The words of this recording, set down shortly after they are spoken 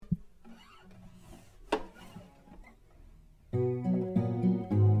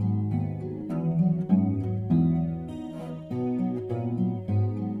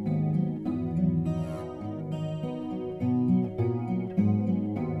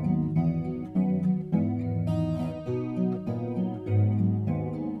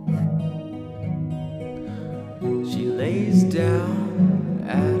is down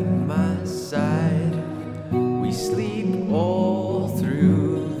at my side. We sleep all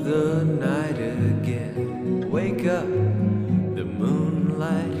through the night again. Wake up, the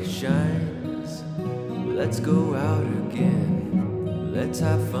moonlight shines. Let's go out again. Let's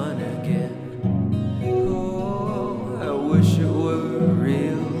have fun again. Oh, I wish it were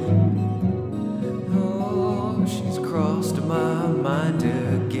real. Oh, she's crossed my mind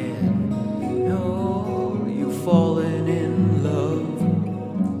again. Oh, you've fallen in love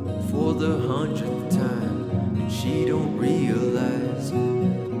for the 100th time, and she don't realize.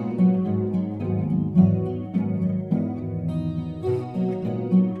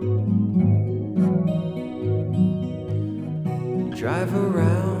 Drive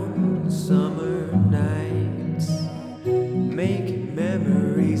around summer nights, make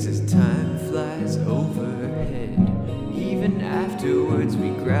memories as time flies overhead. Even afterwards we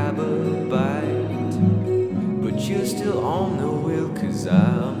grab a bite, but you're still on the wheel, 'cause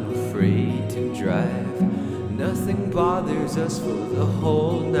I'm afraid to drive. Nothing bothers us for the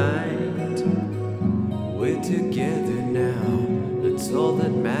whole night. We're together now, that's all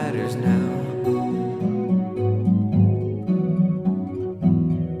that matters now.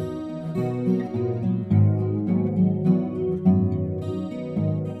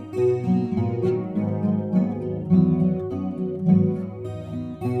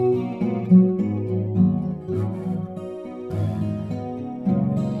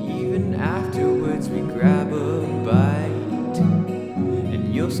 Afterwards we grab a bite,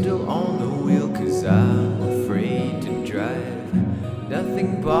 and you're still on the wheel, 'cause I'm afraid to drive.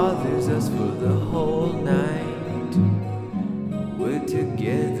 Nothing bothers us for the whole night.